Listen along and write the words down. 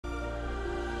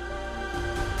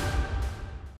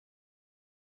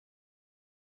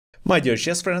My dear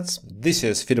chess friends, this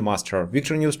is FIDE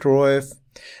Victor Neustoroyev,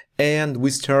 and we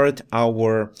start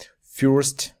our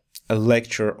first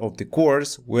lecture of the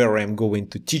course where I'm going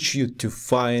to teach you to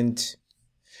find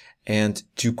and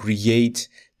to create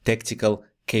tactical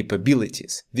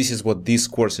capabilities. This is what this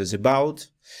course is about.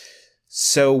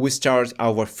 So we start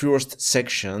our first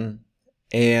section,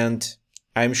 and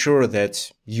I'm sure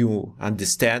that you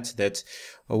understand that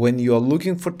when you are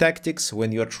looking for tactics,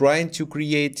 when you are trying to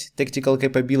create tactical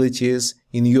capabilities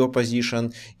in your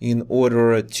position in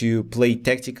order to play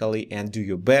tactically and do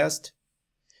your best,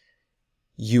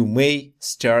 you may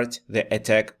start the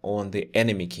attack on the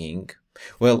enemy king.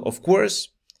 Well, of course,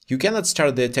 you cannot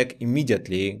start the attack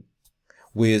immediately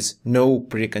with no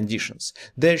preconditions.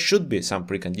 There should be some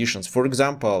preconditions. For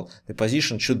example, the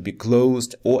position should be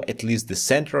closed, or at least the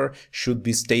center should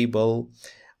be stable.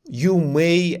 You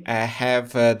may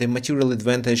have the material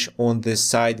advantage on the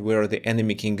side where the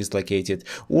enemy king is located,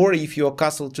 or if you are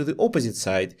castled to the opposite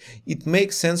side, it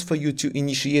makes sense for you to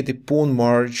initiate a pawn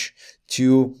march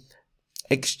to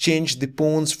exchange the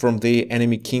pawns from the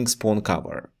enemy king's pawn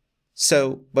cover.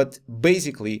 So, but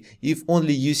basically, if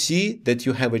only you see that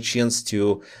you have a chance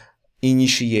to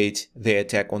initiate the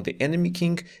attack on the enemy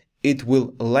king, it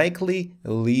will likely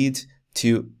lead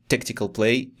to tactical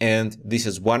play, and this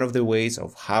is one of the ways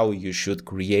of how you should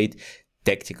create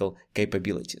tactical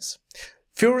capabilities.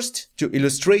 First, to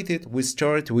illustrate it, we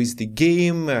start with the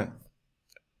game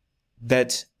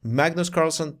that Magnus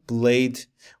Carlsen played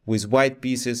with white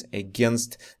pieces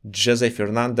against Jose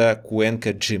Fernando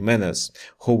Cuenca Jimenez,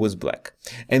 who was black.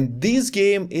 And this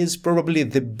game is probably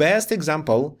the best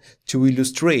example to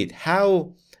illustrate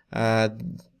how a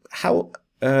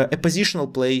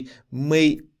positional play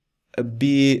may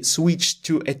be switched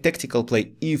to a tactical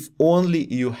play if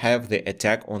only you have the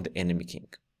attack on the enemy king.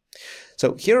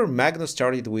 So here Magnus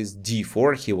started with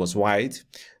d4, he was white,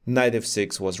 knight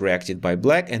f6 was reacted by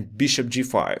black, and bishop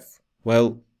g5.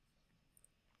 Well,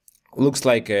 looks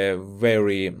like a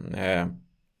very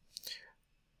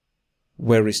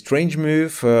strange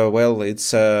move. Well, it's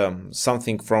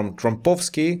something from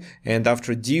Trompovsky, and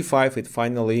after d5 it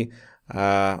finally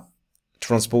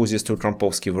transposes to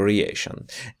Trompovsky variation.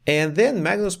 And then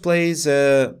Magnus plays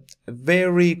a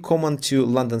very common to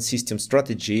London system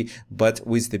strategy, but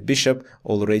with the bishop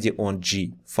already on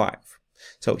g5.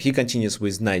 So he continues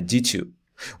with knight d2.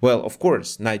 Well, of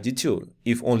course, knight d2.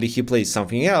 If only he plays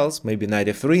something else, maybe knight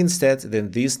f3 instead, then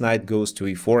this knight goes to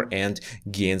e4 and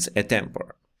gains a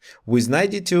tempo. With knight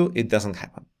d2, it doesn't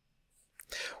happen.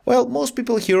 Well, most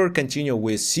people here continue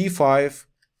with c5,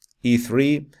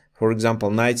 e3, for example,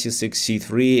 knight c6,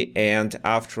 c3, and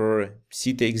after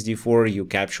c takes d4, you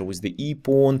capture with the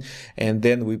e-pawn, and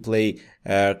then we play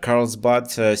Carlsbad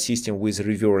system with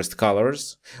reversed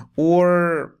colors.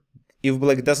 Or if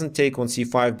black doesn't take on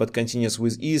c5 but continues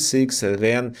with e6,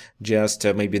 then just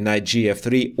maybe knight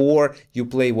gf3, or you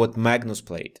play what Magnus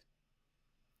played.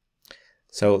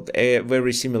 So a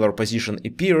very similar position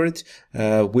appeared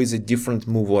with a different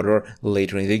move order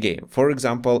later in the game. For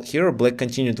example, here black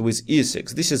continued with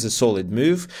e6. This is a solid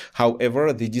move.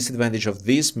 However, the disadvantage of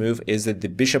this move is that the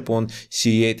bishop on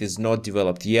c8 is not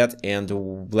developed yet, and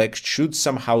black should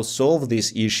somehow solve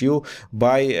this issue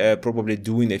by probably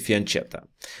doing a fiancetta.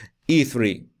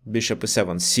 e3, bishop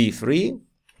e7, c3.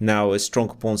 Now a strong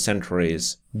pawn center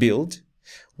is built.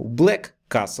 Black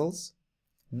castles.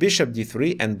 Bishop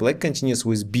d3, and black continues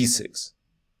with b6.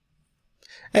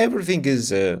 Everything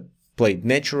is played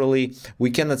naturally.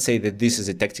 We cannot say that this is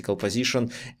a tactical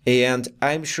position, and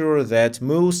I'm sure that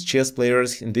most chess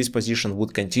players in this position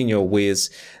would continue with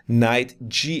knight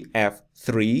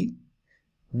gf3,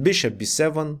 bishop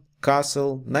b7,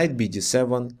 castle, knight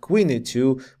bd7, queen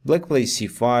e2, black plays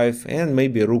c5, and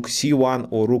maybe rook c1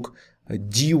 or rook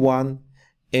d1.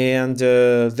 And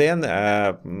then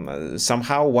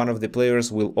somehow one of the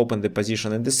players will open the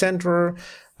position in the center.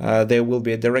 There will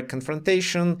be a direct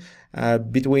confrontation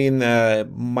between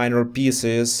minor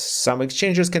pieces. Some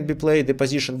exchanges can be played. The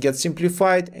position gets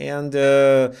simplified, and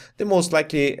the game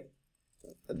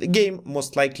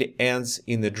most likely ends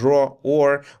in a draw,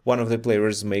 or one of the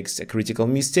players makes a critical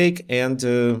mistake, and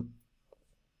the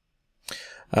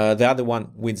other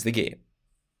one wins the game.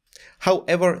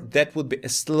 However, that would be a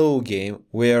slow game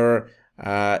where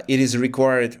it is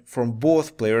required from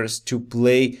both players to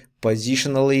play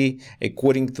positionally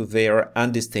according to their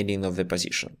understanding of the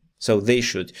position. So they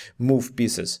should move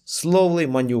pieces slowly,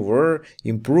 maneuver,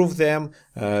 improve them,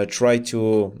 try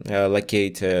to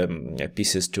locate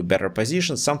pieces to better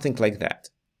positions, something like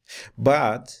that.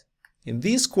 But in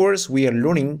this course, we are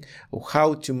learning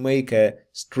how to make a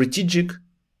strategic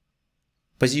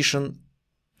position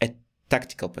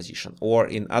tactical position, or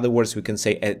in other words, we can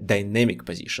say a dynamic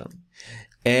position.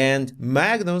 And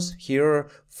Magnus here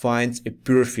finds a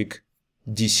perfect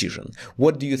decision.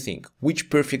 What do you think? Which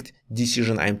perfect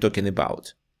decision I'm talking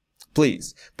about?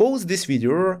 Please pause this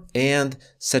video and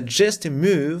suggest a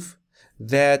move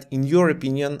that, in your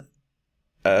opinion,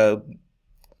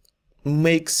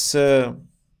 makes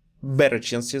better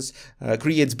chances,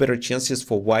 creates better chances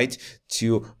for white to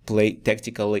play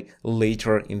tactically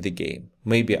later in the game,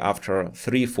 maybe after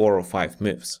 3, 4, or 5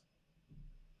 moves.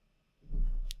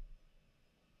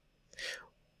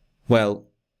 Well,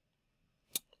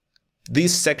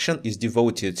 this section is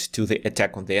devoted to the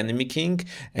attack on the enemy king,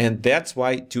 and that's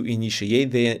why to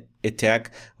initiate the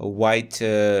attack, white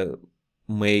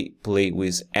may play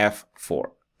with f4,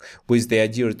 with the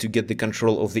idea to get the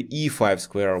control of the e5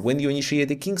 square. When you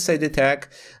initiate a kingside attack,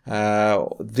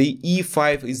 the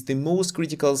e5 is the most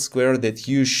critical square that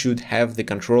you should have the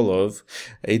control of.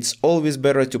 It's always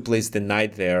better to place the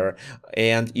knight there,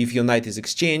 and if your knight is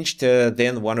exchanged,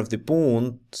 then one of the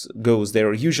pawns goes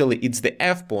there. Usually it's the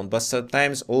f pawn, but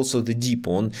sometimes also the d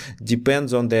pawn,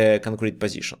 depends on the concrete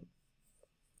position.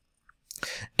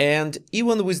 And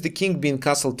even with the king being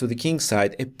castled to the king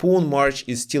side, a pawn march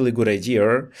is still a good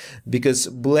idea, because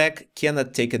black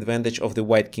cannot take advantage of the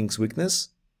white king's weakness.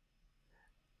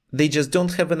 They just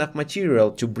don't have enough material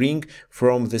to bring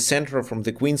from the center, from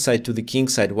the queen side to the king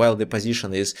side, while the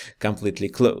position is completely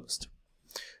closed.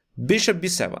 Bishop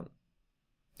b7.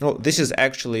 Oh, this is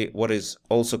actually what is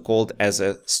also called as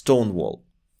a stone wall.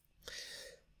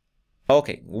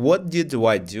 Okay, what did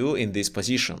white do in this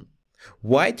position?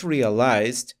 White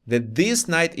realized that this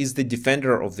knight is the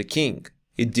defender of the king.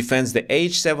 It defends the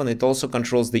h7, it also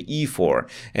controls the e4.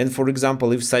 And for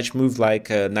example, if such move like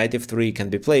knight f3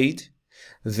 can be played,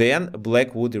 then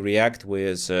black would react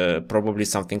with probably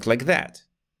something like that.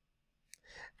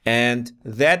 And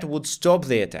that would stop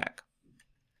the attack.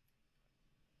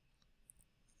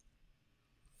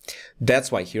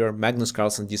 That's why here Magnus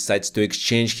Carlsen decides to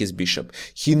exchange his bishop.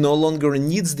 He no longer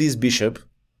needs this bishop,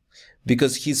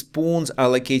 because his pawns are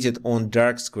located on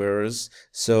dark squares,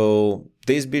 so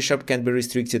this bishop can be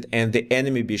restricted and the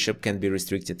enemy bishop can be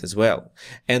restricted as well.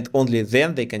 And only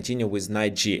then they continue with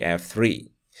knight gf3.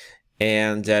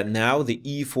 And now the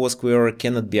e4 square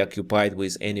cannot be occupied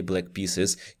with any black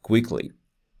pieces quickly.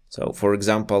 So, for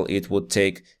example, it would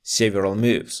take several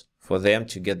moves for them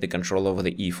to get the control over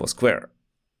the e4 square.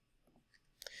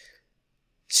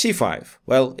 c5,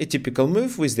 well, a typical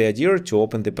move with the idea to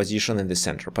open the position in the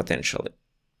center potentially.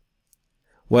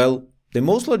 Well, the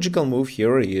most logical move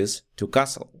here is to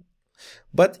castle.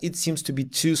 But it seems to be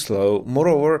too slow.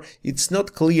 Moreover, it's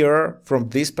not clear from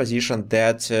this position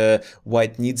that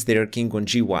white needs their king on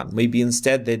g1. Maybe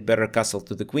instead they'd better castle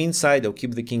to the queen side or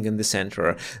keep the king in the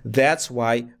center. That's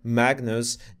why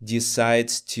Magnus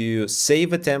decides to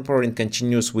save a tempo and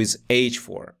continues with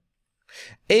h4.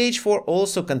 h4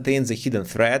 also contains a hidden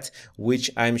threat,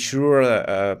 which I'm sure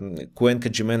Cuenca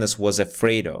Jimenez was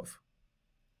afraid of.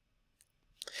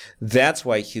 That's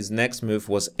why his next move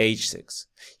was h6.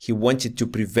 He wanted to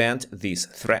prevent this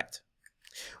threat.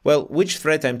 Well, which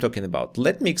threat I'm talking about?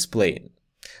 Let me explain.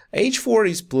 h4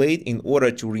 is played in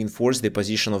order to reinforce the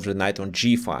position of the knight on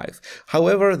g5.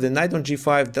 However, the knight on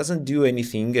g5 doesn't do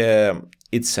anything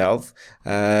itself.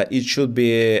 It should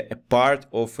be a part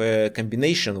of a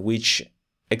combination which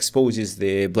exposes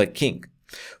the black king.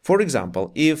 For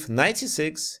example, if knight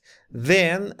c6,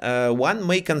 then one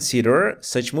may consider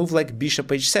such move like bishop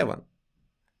h7.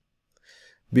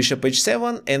 Bishop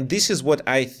h7, and this is what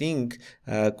I think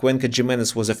Cuenca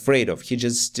Jimenez was afraid of. He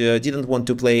just didn't want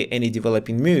to play any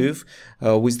developing move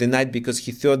with the knight because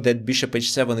he thought that bishop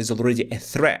h7 is already a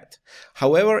threat.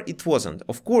 However, it wasn't.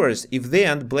 Of course, if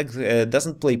then black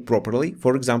doesn't play properly,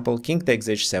 for example, king takes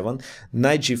h7,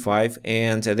 knight g5,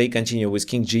 and they continue with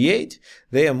king g8,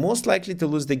 they are most likely to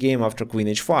lose the game after queen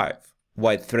h5.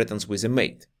 White threatens with a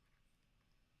mate.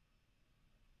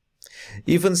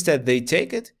 If instead they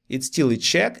take it, it's still a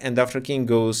check, and after king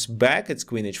goes back, it's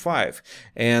queen h5,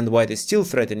 and white is still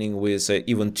threatening with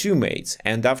even two mates,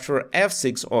 and after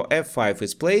f6 or f5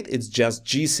 is played, it's just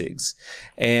g6,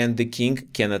 and the king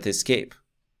cannot escape.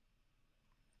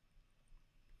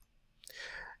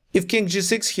 If king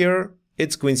g6 here,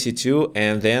 it's queen c2,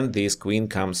 and then this queen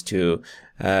comes to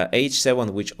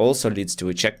h7, which also leads to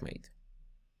a checkmate.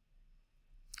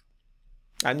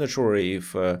 I'm not sure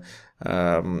if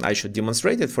I should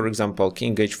demonstrate it. For example,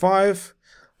 king h5,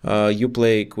 you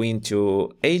play queen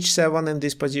to h7 in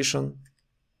this position.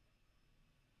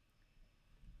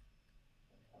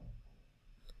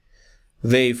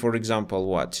 They, for example,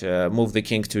 move the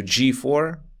king to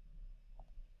g4.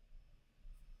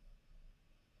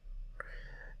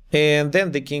 And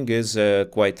then the king is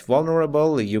quite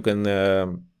vulnerable. You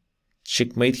can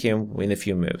checkmate him in a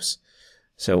few moves.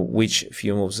 So which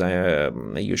few moves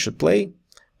you should play?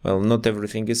 Well, not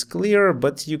everything is clear,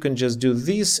 but you can just do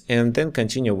this and then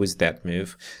continue with that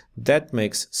move. That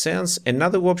makes sense.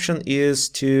 Another option is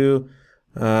to,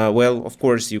 well, of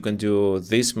course, you can do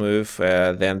this move,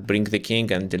 then bring the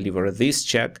king and deliver this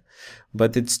check,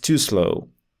 but it's too slow.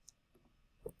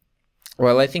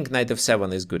 Well, I think knight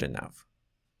f7 is good enough.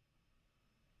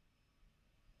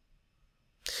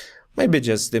 Maybe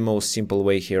just the most simple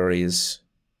way here is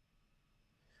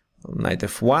knight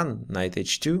f1, knight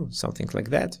h2, something like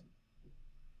that.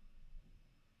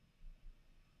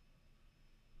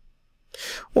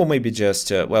 Or maybe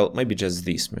just, well, maybe just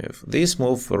this move. This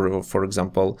move, for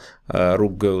example,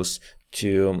 rook goes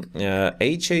to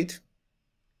h8.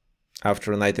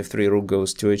 After knight f3, rook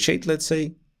goes to h8, let's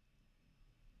say.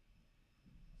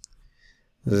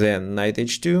 Then knight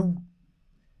h2.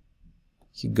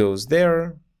 He goes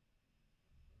there.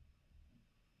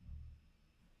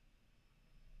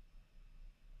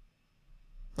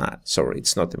 Sorry,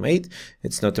 it's not a mate.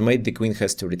 It's not a mate. The queen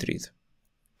has to retreat.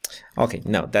 Okay,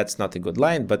 no, that's not a good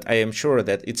line, but I am sure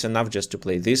that it's enough just to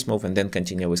play this move and then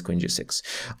continue with queen g6.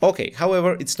 Okay,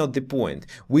 however, it's not the point.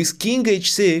 With king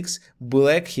h6,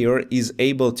 black here is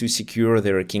able to secure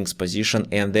their king's position,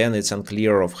 and then it's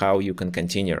unclear of how you can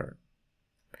continue.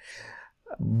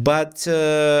 But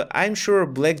I'm sure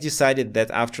black decided that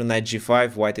after knight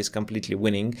g5, white is completely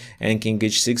winning, and king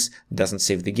h6 doesn't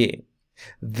save the game.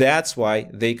 That's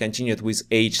why they continued with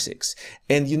h6.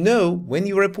 And you know, when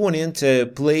your opponent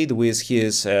played with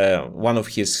his one of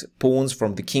his pawns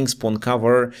from the king's pawn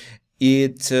cover,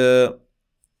 it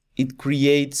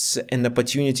creates an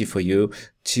opportunity for you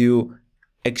to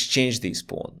exchange this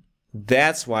pawn.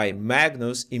 That's why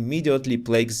Magnus immediately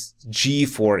plays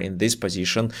g4 in this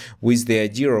position, with the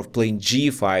idea of playing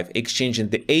g5, exchanging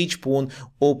the h-pawn,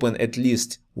 open at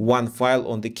least one file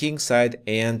on the king side,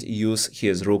 and use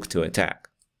his rook to attack.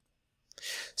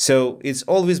 So it's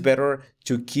always better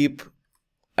to keep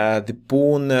the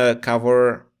pawn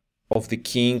cover of the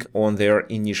king on their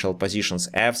initial positions,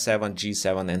 f7,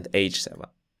 g7, and h7.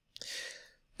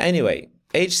 Anyway,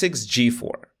 h6,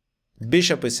 g4.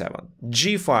 Bishop e7,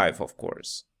 g5, of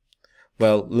course.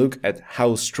 Well, look at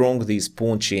how strong these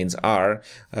pawn chains are.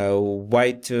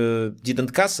 White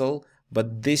didn't castle,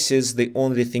 but this is the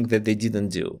only thing that they didn't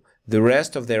do. The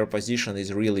rest of their position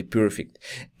is really perfect.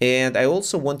 And I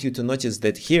also want you to notice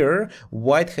that here,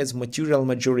 white has material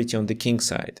majority on the king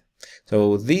side.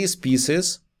 So these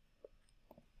pieces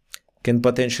can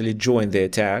potentially join the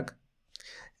attack.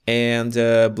 And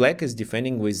black is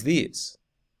defending with these.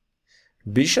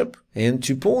 Bishop and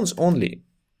two pawns only.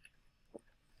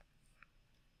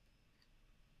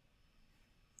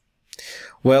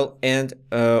 Well, and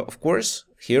of course,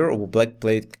 here black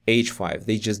played h5.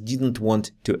 They just didn't want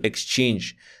to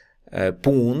exchange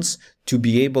pawns to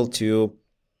be able to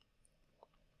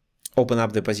open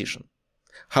up the position.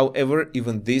 However,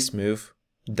 even this move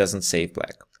doesn't save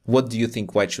black. What do you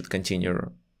think white should continue?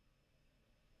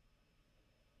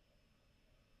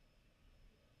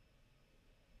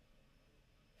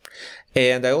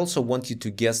 And I also want you to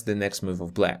guess the next move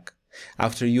of black.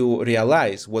 After you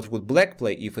realize what would black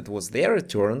play if it was their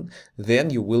turn, then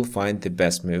you will find the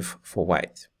best move for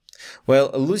white. Well,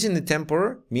 losing the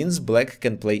temper means black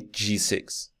can play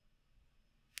g6.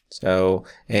 So,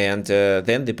 and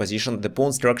then the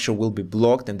pawn structure will be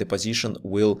blocked and the position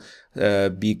will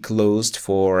be closed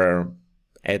for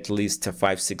at least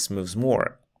 5-6 moves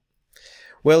more.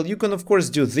 Well, you can of course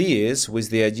do this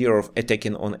with the idea of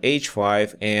attacking on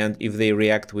h5, and if they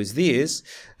react with this,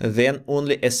 then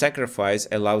only a sacrifice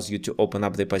allows you to open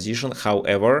up the position.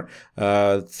 However,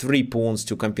 3 pawns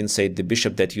to compensate the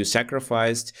bishop that you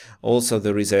sacrificed. Also,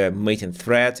 there is a mating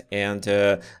threat, and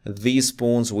these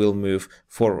pawns will move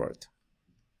forward.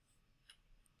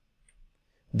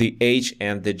 The h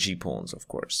and the g pawns, of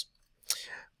course.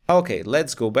 Okay,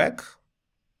 let's go back.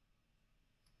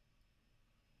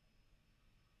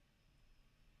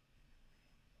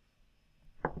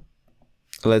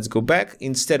 Let's go back.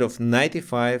 Instead of knight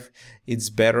e5, it's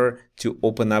better to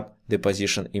open up the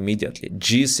position immediately.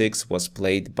 g6 was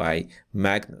played by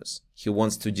Magnus. He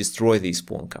wants to destroy this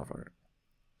pawn cover.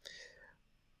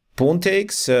 Pawn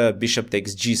takes, bishop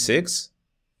takes g6.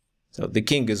 So the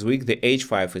king is weak, the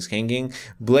h5 is hanging.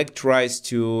 Black tries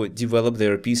to develop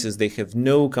their pieces. They have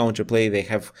no counterplay. They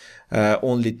have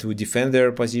only to defend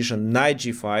their position. Knight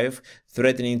g5,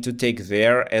 threatening to take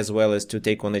there as well as to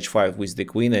take on h5 with the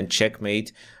queen and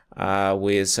checkmate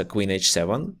with queen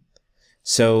h7.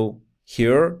 So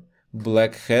here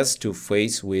black has to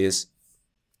face with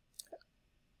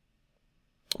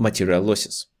material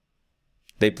losses.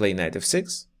 They play knight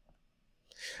f6,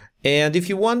 and if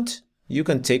you want, you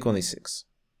can take on e6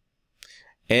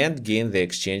 and gain the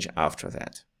exchange after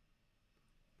that.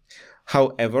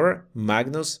 However,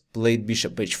 Magnus played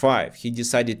bishop h5. He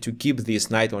decided to keep this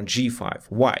knight on g5.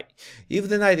 Why? If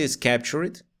the knight is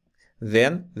captured,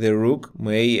 then the rook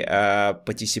may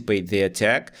participate the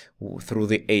attack through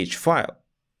the h file.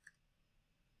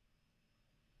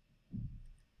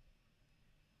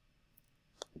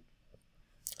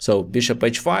 So bishop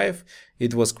h5,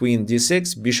 it was queen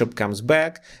d6, bishop comes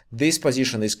back. This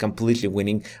position is completely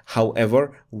winning.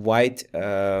 However, white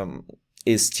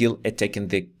is still attacking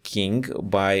the king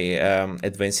by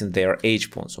advancing their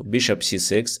h-pawn. So bishop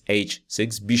c6,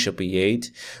 h6, bishop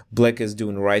e8. Black is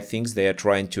doing right things. They are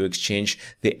trying to exchange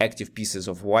the active pieces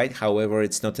of white. However,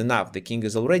 it's not enough. The king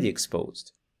is already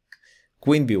exposed.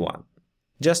 Queen b1,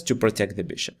 just to protect the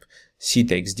bishop. C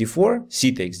takes d4,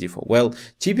 c takes d4. Well,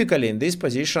 typically in this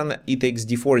position, e takes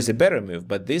d4 is a better move,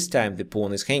 but this time the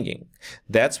pawn is hanging.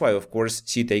 That's why, of course,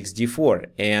 c takes d4,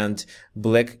 and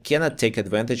black cannot take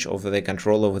advantage of the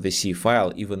control over the c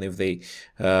file, even if they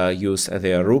use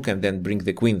their rook and then bring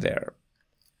the queen there.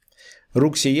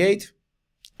 Rook c8,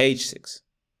 h6.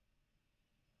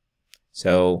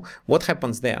 So what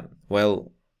happens then?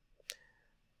 Well,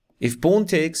 if pawn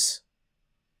takes,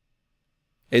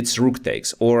 it's rook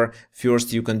takes, or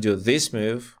first you can do this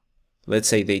move. Let's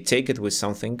say they take it with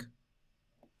something,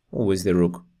 with the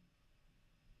rook.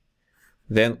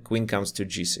 Then queen comes to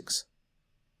g6.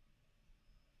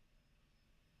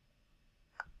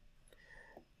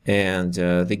 And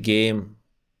the game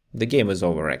is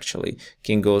over actually.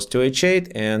 King goes to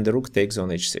h8 and the rook takes on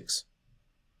h6.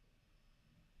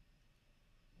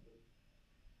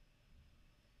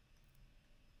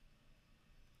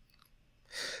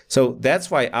 So that's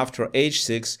why after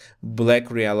h6, black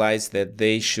realized that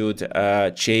they should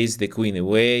chase the queen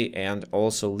away and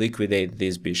also liquidate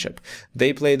this bishop.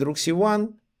 They played rook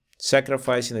c1,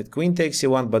 sacrificing it, queen takes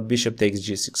c1, but bishop takes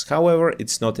g6. However,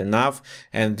 it's not enough,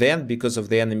 and then because of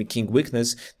the enemy king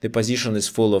weakness, the position is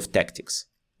full of tactics.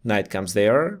 Knight comes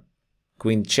there,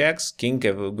 queen checks, king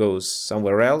goes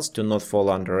somewhere else to not fall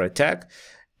under attack.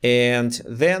 And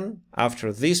then,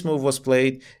 after this move was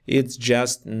played, it's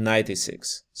just knight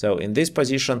e6. So in this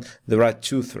position, there are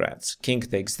two threats. King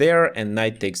takes there and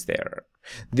knight takes there.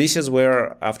 This is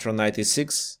where, after knight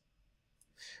e6,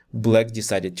 black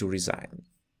decided to resign.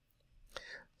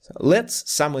 So let's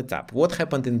sum it up. What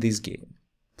happened in this game?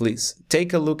 Please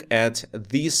take a look at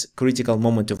this critical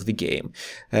moment of the game.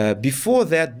 Before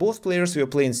that, both players were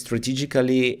playing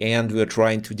strategically and were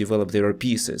trying to develop their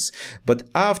pieces. But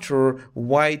after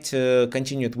white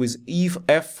continued with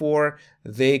f4,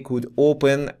 they could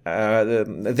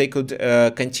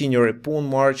continue a pawn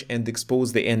march and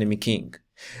expose the enemy king.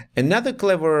 Another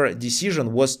clever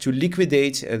decision was to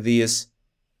liquidate this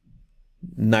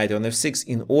knight on f6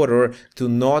 in order to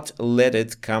not let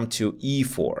it come to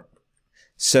e4.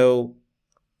 So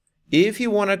if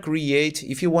you want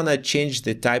to change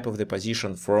the type of the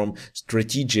position from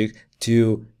strategic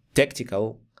to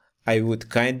tactical, I would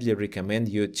kindly recommend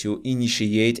you to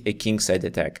initiate a kingside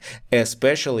attack,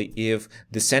 especially if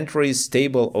the center is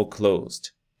stable or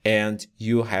closed and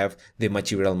you have the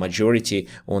material majority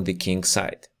on the king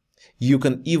side. You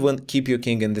can even keep your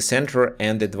king in the center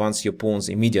and advance your pawns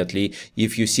immediately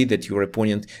if you see that your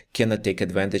opponent cannot take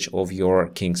advantage of your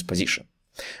king's position.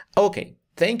 Okay.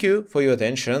 Thank you for your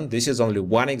attention. This is only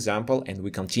one example and we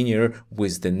continue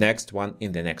with the next one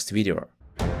in the next video.